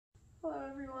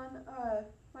everyone.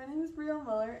 My name is Brielle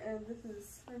Miller, and this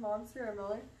is my mom, Sara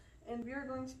Miller, and we are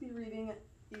going to be reading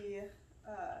the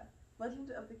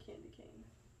Legend of the Candy Cane.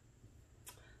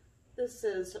 This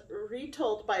is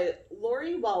retold by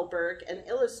Lori Walburg and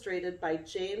illustrated by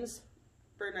James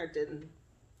Bernardin.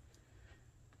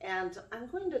 And I'm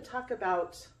going to talk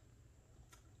about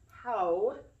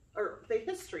the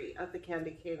history of the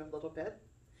candy cane a little bit.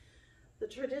 The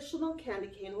traditional candy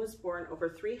cane was born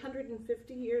over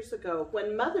 350 years ago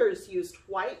when mothers used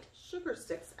white sugar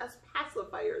sticks as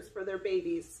pacifiers for their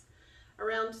babies.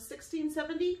 Around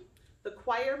 1670, the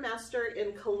choir master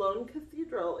in Cologne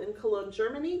Cathedral in Cologne,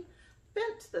 Germany,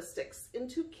 bent the sticks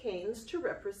into canes to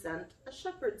represent a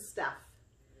shepherd's staff.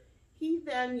 He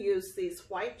then used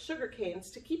these white sugar canes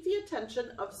to keep the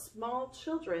attention of small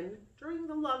children during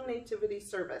the long nativity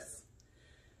service.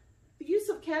 The use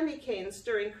of candy canes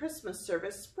during Christmas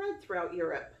service spread throughout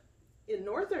Europe. In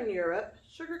Northern Europe,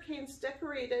 sugar canes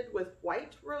decorated with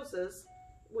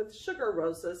sugar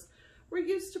roses were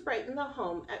used to brighten the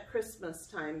home at Christmas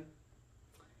time.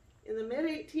 In the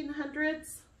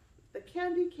mid-1800s, the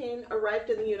candy cane arrived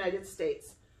in the United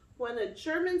States when a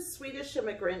German-Swedish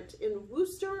immigrant in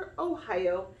Wooster,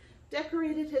 Ohio,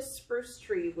 decorated his spruce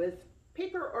tree with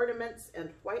paper ornaments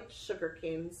and white sugar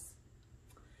canes.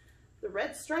 The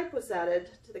red stripe was added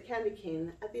to the candy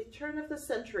cane at the turn of the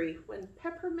century when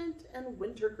peppermint and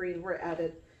wintergreen were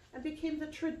added and became the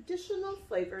traditional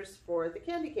flavors for the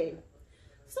candy cane.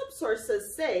 Some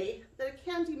sources say that a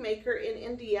candy maker in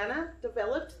Indiana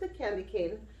developed the candy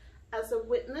cane as a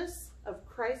witness of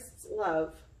Christ's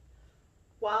love.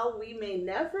 While we may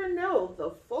never know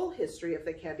the full history of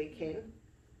the candy cane,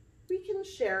 we can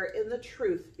share in the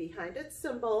truth behind its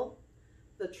symbol,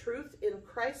 the truth in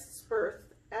Christ's birth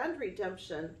and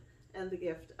redemption, and the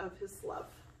gift of his love.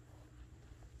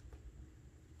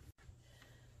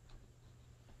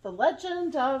 The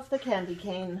Legend of the Candy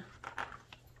Cane.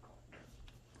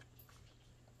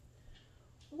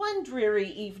 One dreary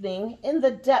evening in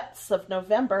the depths of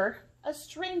November, a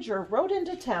stranger rode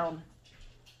into town.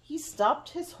 He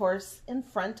stopped his horse in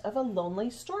front of a lonely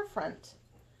storefront.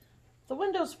 The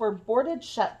windows were boarded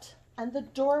shut and the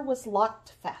door was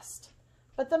locked fast,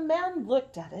 but the man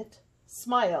looked at it,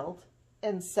 smiled,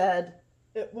 and said,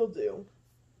 "It will do."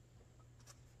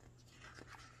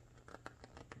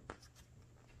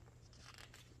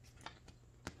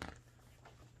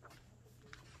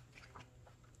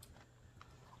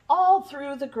 All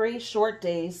through the gray short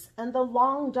days and the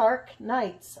long dark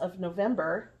nights of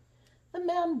November, the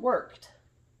man worked.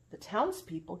 The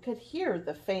townspeople could hear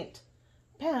the faint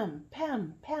pam,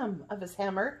 pam, pam of his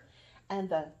hammer and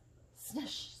the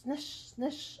snish, snish,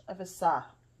 snish of his saw.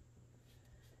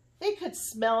 They could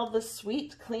smell the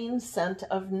sweet, clean scent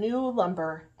of new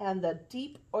lumber and the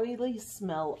deep, oily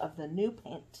smell of the new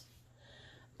paint.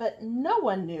 But no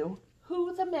one knew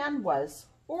who the man was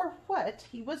or what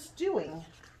he was doing.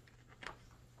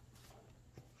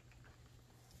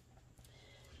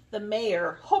 The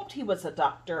mayor hoped he was a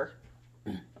doctor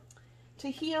to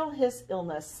heal his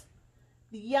illness.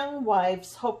 The young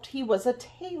wives hoped he was a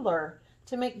tailor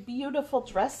to make beautiful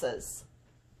dresses.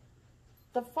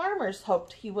 The farmers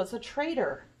hoped he was a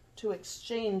trader to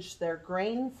exchange their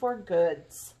grain for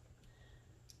goods.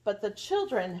 But the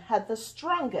children had the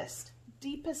strongest,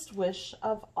 deepest wish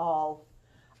of all,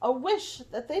 a wish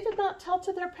that they did not tell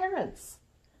to their parents,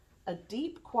 a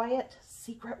deep, quiet,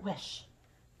 secret wish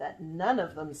that none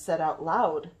of them said out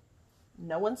loud.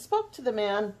 No one spoke to the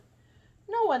man.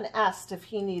 No one asked if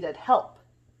he needed help.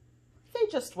 They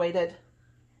just waited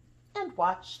and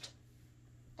watched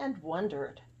and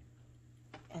wondered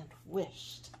and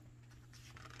wished.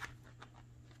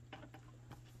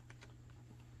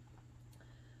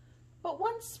 But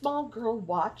one small girl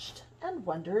watched and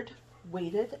wondered,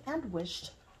 waited and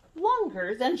wished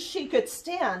longer than she could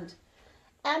stand.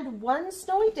 And one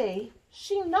snowy day,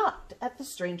 she knocked at the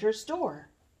stranger's door.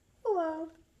 "Hello,"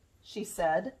 she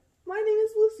said. "My name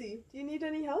is Lucy. Do you need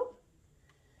any help?"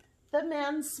 The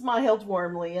man smiled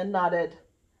warmly and nodded.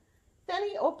 Then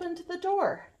he opened the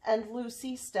door, and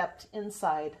Lucy stepped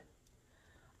inside.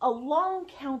 A long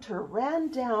counter ran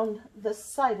down the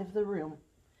side of the room.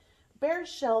 Bare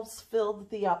shelves filled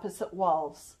the opposite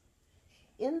walls.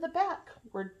 In the back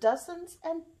were dozens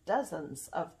and dozens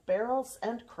of barrels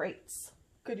and crates.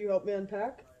 "Could you help me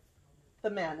unpack?" the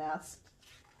man asked.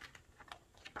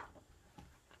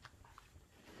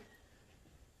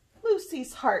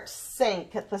 Lucy's heart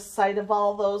sank at the sight of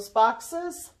all those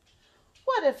boxes.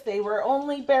 What if they were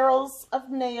only barrels of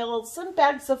nails and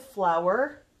bags of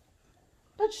flour?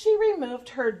 But she removed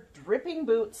her dripping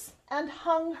boots and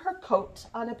hung her coat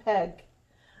on a peg.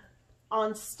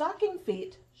 On stocking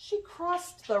feet, She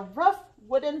crossed the rough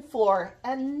wooden floor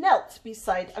and knelt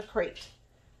beside a crate.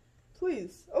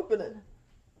 Please, open it,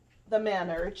 the man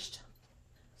urged.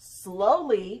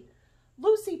 Slowly,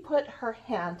 Lucy put her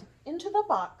hand into the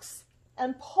box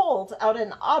and pulled out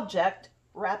an object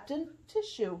wrapped in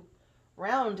tissue.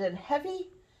 Round and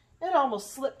heavy, it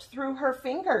almost slipped through her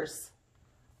fingers.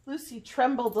 Lucy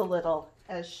trembled a little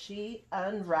as she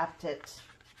unwrapped it.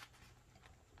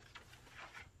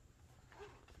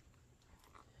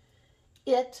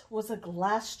 It was a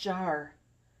glass jar.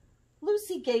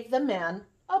 Lucy gave the man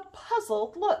a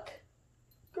puzzled look.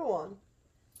 Go on,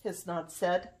 his nod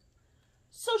said.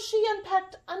 So she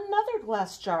unpacked another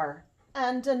glass jar,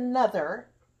 and another,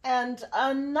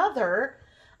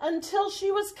 until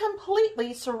she was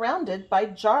completely surrounded by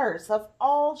jars of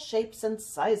all shapes and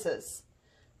sizes,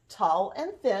 tall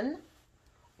and thin,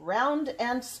 round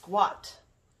and squat,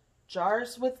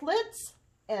 jars with lids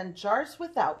and jars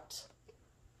without.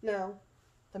 Now,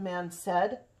 the man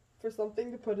said, for something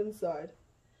to put inside.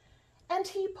 And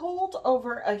he pulled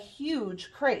over a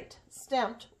huge crate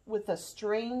stamped with a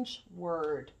strange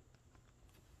word.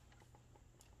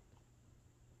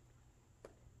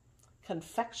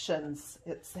 Confections,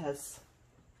 it says.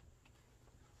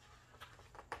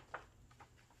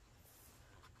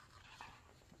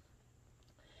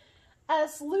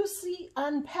 As Lucy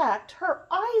unpacked, her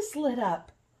eyes lit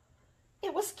up.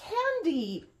 It was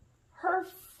candy, her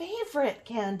favorite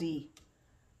candy,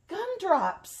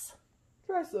 gumdrops.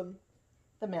 Try some,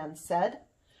 the man said.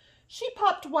 She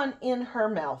popped one in her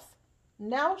mouth.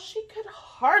 Now she could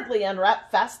hardly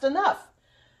unwrap fast enough.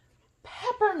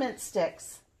 Peppermint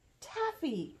sticks,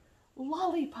 taffy,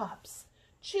 lollipops,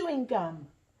 chewing gum.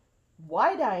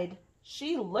 Wide-eyed,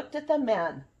 she looked at the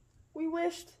man. We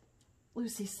wished,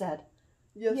 Lucy said.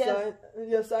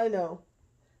 Yes, I know,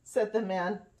 said the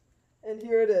man. And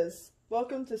here it is.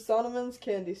 Welcome to Sonneman's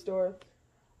Candy Store.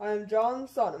 I am John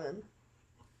Sonneman.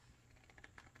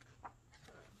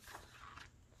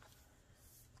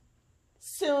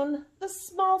 Soon the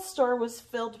small store was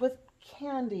filled with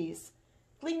candies,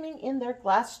 gleaming in their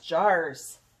glass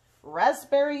jars,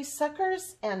 raspberry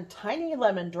suckers and tiny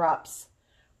lemon drops,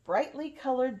 brightly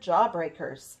colored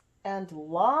jawbreakers, and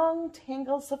long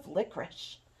tangles of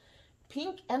licorice,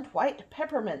 pink and white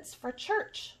peppermints for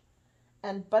church,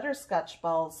 and butterscotch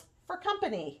balls for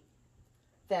company.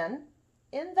 Then,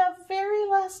 in the very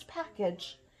last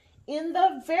package, in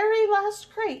the very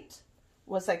last crate,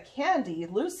 was a candy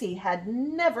Lucy had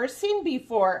never seen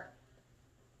before.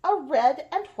 A red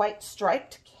and white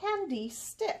striped candy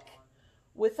stick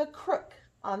with a crook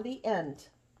on the end.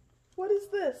 What is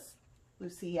this?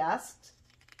 Lucy asked.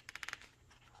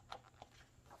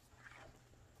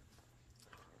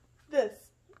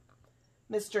 This,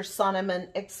 Mr. Sonneman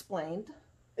explained,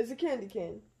 is a candy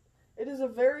cane. It is a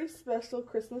very special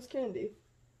Christmas candy.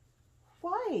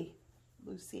 Why?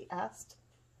 Lucy asked.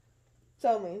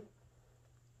 Tell me,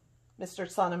 Mr.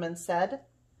 Sonneman said.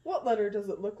 What letter does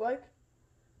it look like?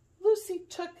 Lucy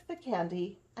took the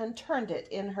candy and turned it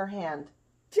in her hand.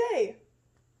 J,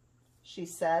 she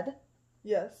said.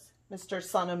 Yes. Mr.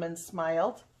 Sonneman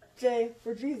smiled. J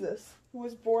for Jesus, who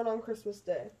was born on Christmas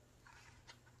Day.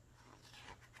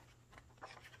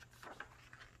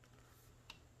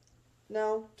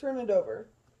 Now, turn it over.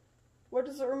 What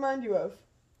does it remind you of?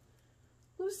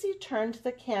 Lucy turned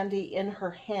the candy in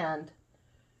her hand.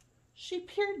 She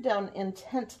peered down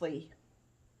intently.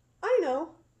 I know,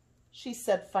 she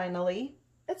said finally.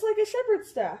 It's like a shepherd's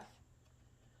staff.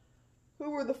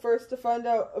 Who were the first to find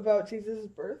out about Jesus'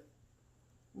 birth?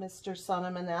 Mr.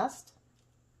 Sonneman asked.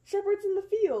 Shepherds in the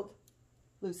field,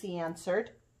 Lucy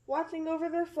answered, watching over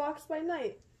their flocks by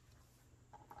night.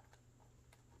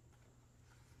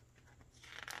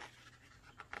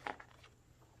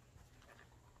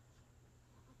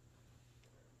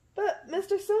 But,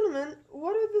 Mr. Sonneman,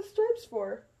 what are the stripes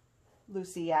for?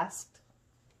 Lucy asked.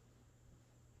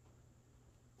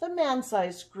 The man's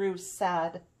eyes grew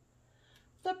sad.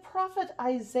 The prophet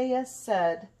Isaiah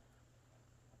said,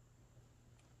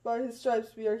 By his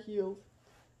stripes we are healed.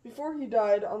 Before he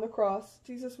died on the cross,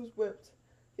 Jesus was whipped.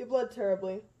 He bled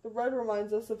terribly. The red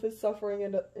reminds us of his suffering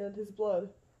and his blood.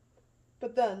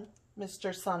 But then, Mr.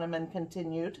 Sonneman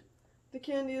continued, the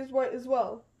candy is white as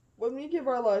well. When we give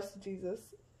our lives to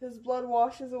Jesus, his blood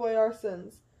washes away our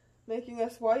sins, making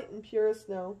us white and pure as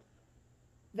snow.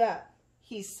 That,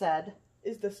 he said,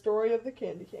 is the story of the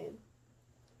candy cane.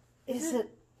 Is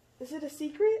it a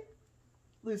secret?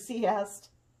 Lucy asked.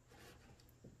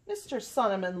 Mr.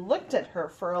 Sonneman looked at her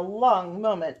for a long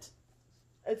moment.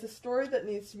 It's a story that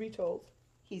needs to be told,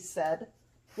 he said.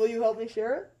 Will you help me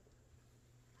share it?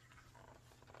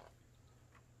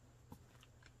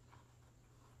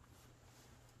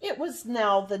 It was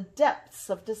now the depths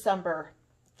of December.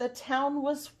 The town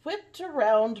was whipped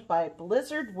around by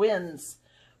blizzard winds.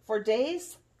 For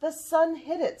days, the sun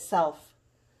hid itself.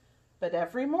 But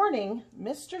every morning,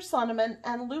 Mr. Sonneman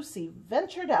and Lucy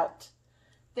ventured out.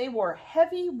 They wore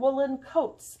heavy woolen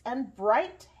coats and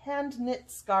bright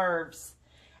hand-knit scarves,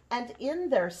 and in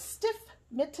their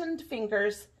stiff-mittened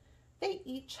fingers, they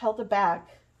each held a bag.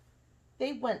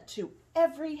 They went to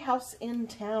every house in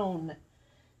town.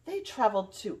 They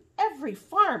traveled to every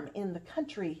farm in the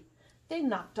country. They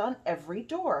knocked on every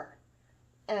door.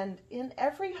 And in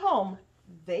every home,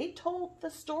 they told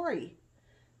the story.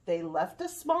 They left a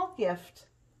small gift,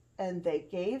 and they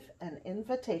gave an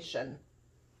invitation.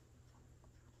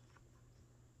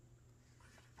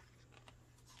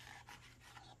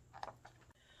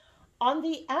 On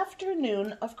the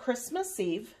afternoon of Christmas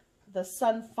Eve, the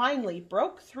sun finally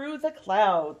broke through the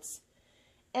clouds,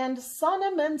 and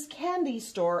Sonneman's candy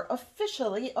store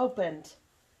officially opened.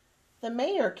 The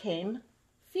mayor came,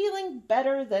 feeling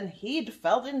better than he'd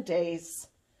felt in days.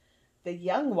 The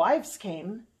young wives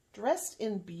came, dressed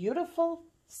in beautiful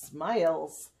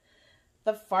smiles.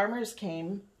 The farmers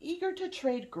came, eager to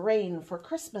trade grain for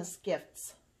Christmas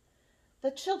gifts.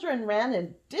 The children ran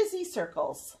in dizzy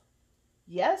circles.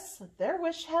 Yes, their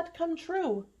wish had come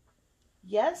true.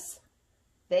 Yes,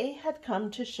 they had come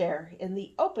to share in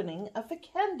the opening of the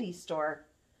candy store.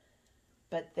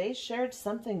 But they shared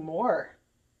something more.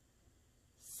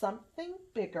 Something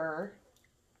bigger,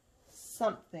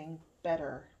 something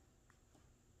better.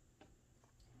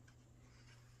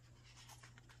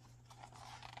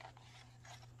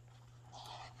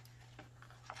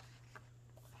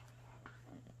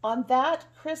 On that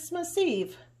Christmas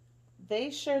Eve,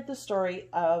 they shared the story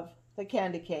of the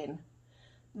candy cane.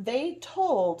 They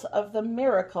told of the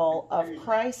miracle of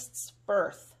Christ's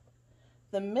birth,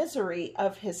 the misery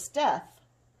of his death,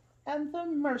 and the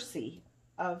mercy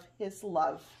of his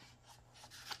love.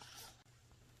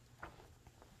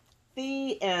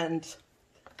 The end.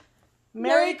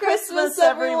 Merry Christmas,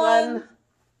 everyone!